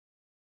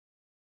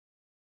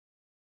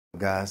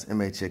Guys,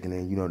 MA checking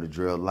in. You know the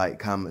drill. Like,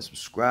 comment,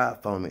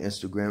 subscribe. Follow me on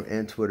Instagram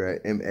and Twitter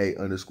at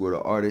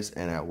MA_the artist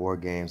and at War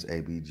Games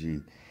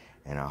ABG.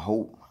 And I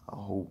hope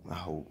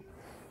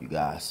you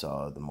guys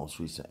saw the most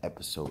recent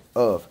episode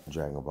of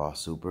Dragon Ball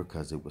Super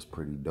because it was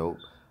pretty dope,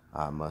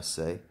 I must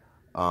say.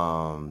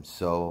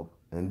 So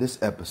in this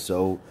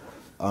episode,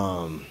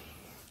 Jiren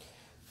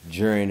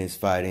is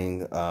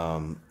fighting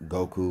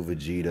Goku,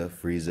 Vegeta,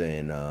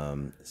 Frieza,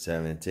 and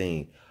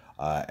 17.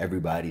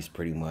 Everybody's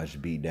pretty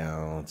much beat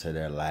down to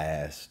their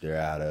last. They're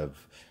out of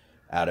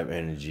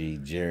energy.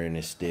 Jiren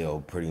is still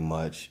pretty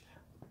much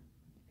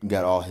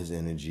got all his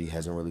energy.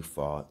 Hasn't really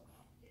fought.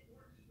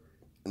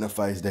 In the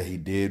fights that he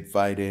did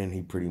fight in,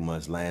 he pretty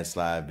much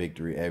landslide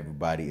victory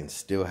everybody, and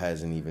still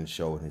hasn't even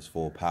shown his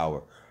full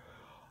power.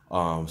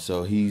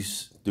 So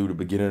he's through the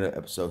beginning of the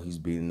episode, he's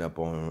beating up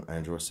on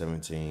Android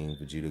 17,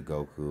 Vegeta,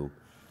 Goku,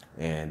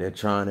 and they're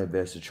trying their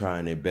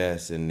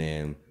best, and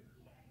then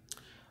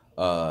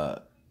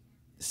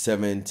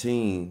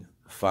 17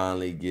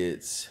 finally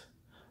gets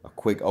a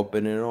quick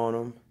opening on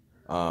him.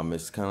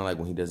 It's kind of like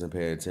when he doesn't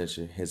pay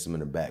attention, hits him in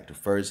the back. The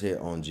first hit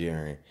on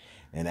Jiren,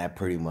 and that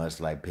pretty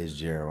much like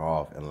pissed Jiren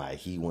off, and like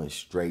he went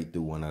straight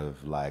through one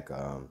of like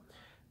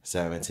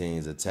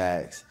 17's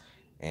attacks,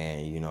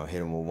 and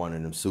hit him with one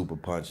of them super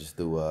punches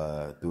through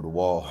the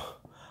wall.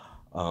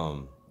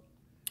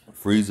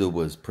 Frieza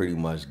was pretty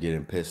much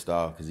getting pissed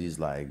off because he's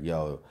like,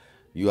 "Yo,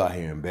 you out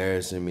here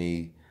embarrassing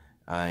me.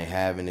 I ain't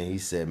having it." He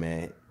said,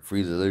 "Man."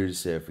 Frieza literally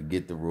said,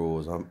 "Forget the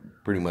rules. I'm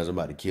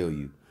about to kill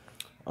you."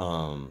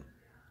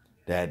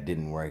 That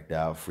didn't work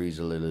out.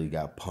 Frieza literally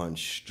got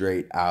punched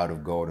straight out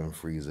of Golden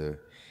Frieza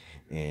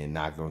and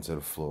knocked onto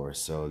the floor.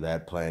 So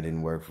that plan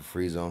didn't work for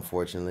Frieza,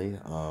 unfortunately.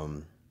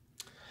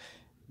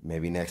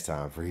 Maybe next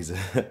time,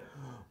 Frieza.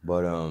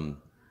 But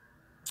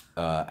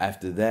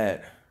after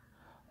that,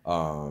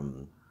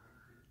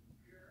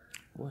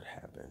 what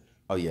happened?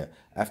 Oh yeah,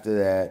 after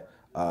that,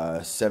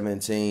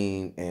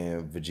 17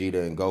 and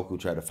Vegeta and Goku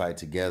tried to fight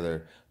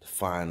together to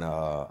find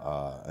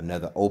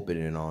another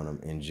opening on him,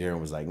 and Jiren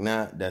was like,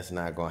 "Nah, that's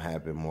not gonna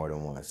happen more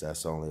than once.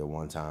 That's only a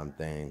one-time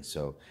thing."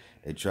 So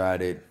they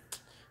tried it,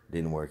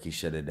 didn't work. He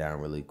shut it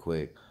down really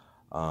quick.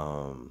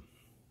 After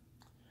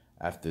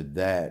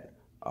that,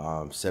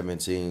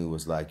 17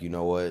 was like, "You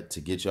know what? To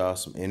get y'all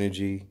some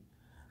energy,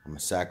 I'm gonna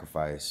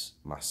sacrifice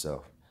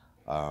myself."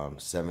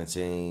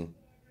 17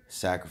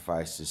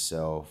 sacrificed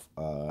himself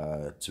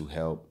to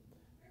help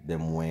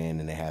them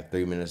win, and they had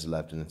 3 minutes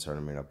left in the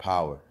Tournament of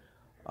Power.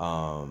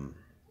 I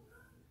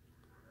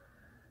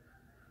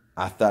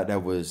thought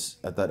that was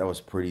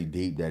pretty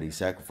deep that he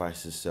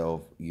sacrificed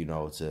himself,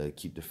 to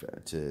keep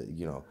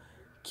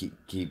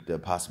keep the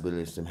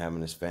possibilities of him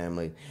having his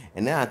family.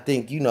 And now I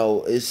think,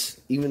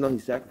 it's even though he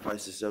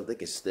sacrificed himself, they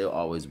can still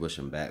always wish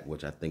him back,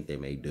 which I think they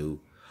may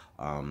do.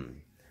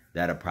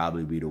 That'll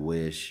probably be the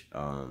wish.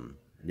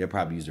 They'll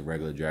probably use the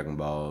regular Dragon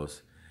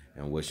Balls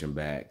and wish him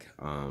back,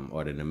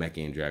 or the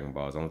Namekian Dragon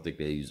Balls. I don't think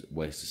they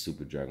waste the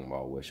Super Dragon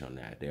Ball wish on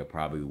that. They'll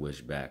probably wish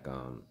back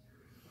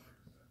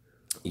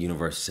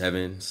Universe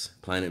 7's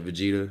Planet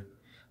Vegeta,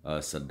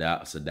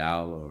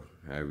 Sadal, or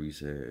however you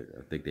said.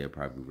 I think they'll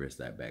probably wish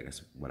that back.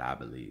 That's what I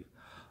believe.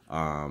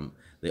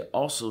 They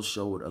also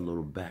showed a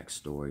little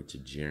backstory to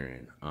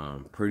Jiren.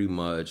 Pretty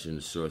much in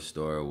the short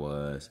story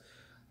was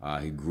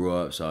he grew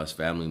up, saw his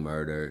family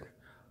murdered,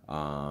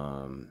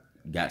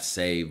 got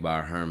saved by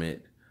a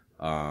hermit,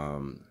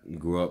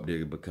 grew up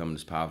to become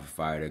this powerful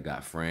fighter,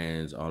 got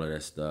friends, all of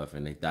that stuff,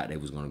 and they thought they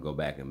was gonna go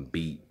back and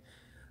beat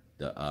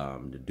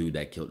the dude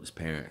that killed his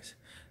parents.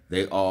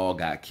 They all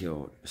got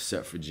killed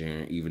except for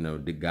Jiren, even though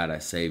the guy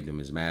that saved him,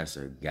 his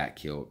master, got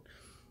killed.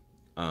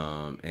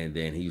 And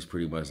then he was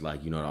pretty much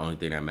like, the only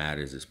thing that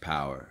matters is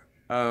power.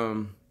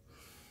 And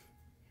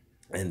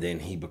then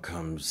he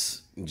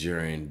becomes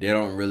Jiren. They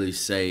don't really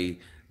say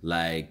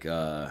like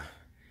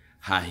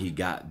how he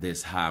got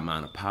this high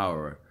amount of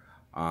power.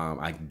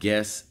 I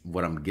guess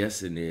what I'm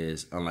guessing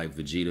is, unlike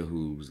Vegeta,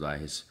 who's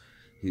like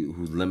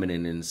who's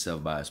limiting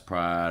himself by his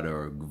pride,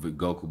 or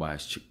Goku by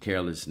his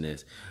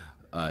carelessness,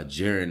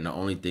 Jiren, the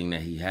only thing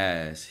that he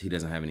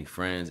doesn't have any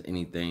friends,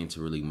 anything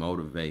to really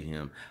motivate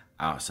him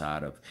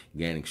outside of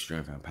gaining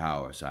strength and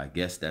power. So I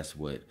guess that's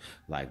what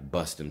like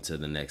bust him to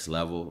the next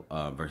level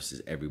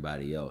versus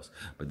everybody else.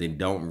 But they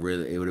don't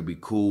really, it would be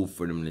cool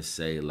for them to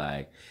say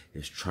like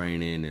his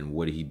training and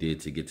what he did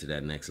to get to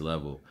that next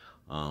level,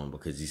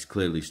 because he's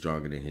clearly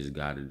stronger than his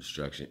God of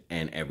Destruction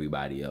and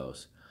everybody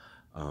else.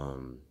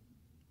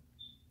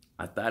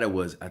 I thought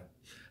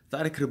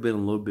it could have been a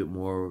little bit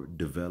more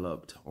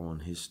developed on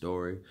his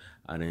story.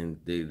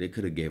 They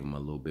could have gave him a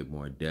little bit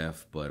more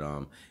depth, but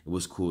it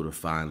was cool to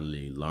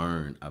finally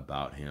learn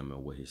about him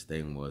and what his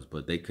thing was.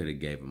 But they could have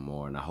gave him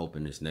more, and I hope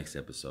in this next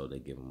episode they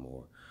give him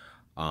more.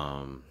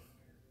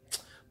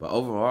 But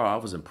overall, I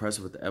was impressed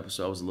with the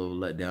episode. I was a little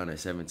let down that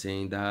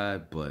 17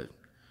 died, but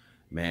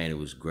man, it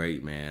was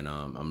great, man.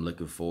 I'm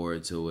looking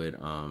forward to it.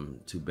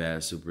 Too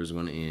bad Super is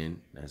going to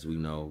end, as we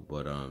know,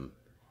 but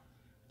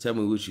Tell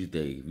me what you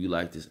think. If you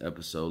like this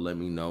episode, let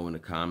me know in the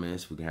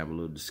comments. We can have a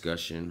little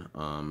discussion.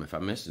 If I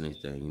missed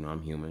anything, you know,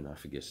 I'm human. I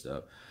forget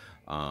stuff.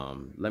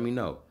 Let me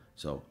know.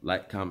 So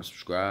like, comment,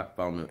 subscribe.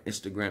 Follow me on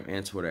Instagram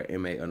and Twitter at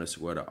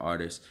M.A._the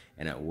artist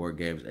and at War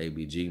Games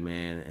ABG,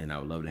 man. And I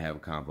would love to have a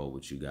convo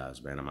with you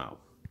guys, man. I'm out.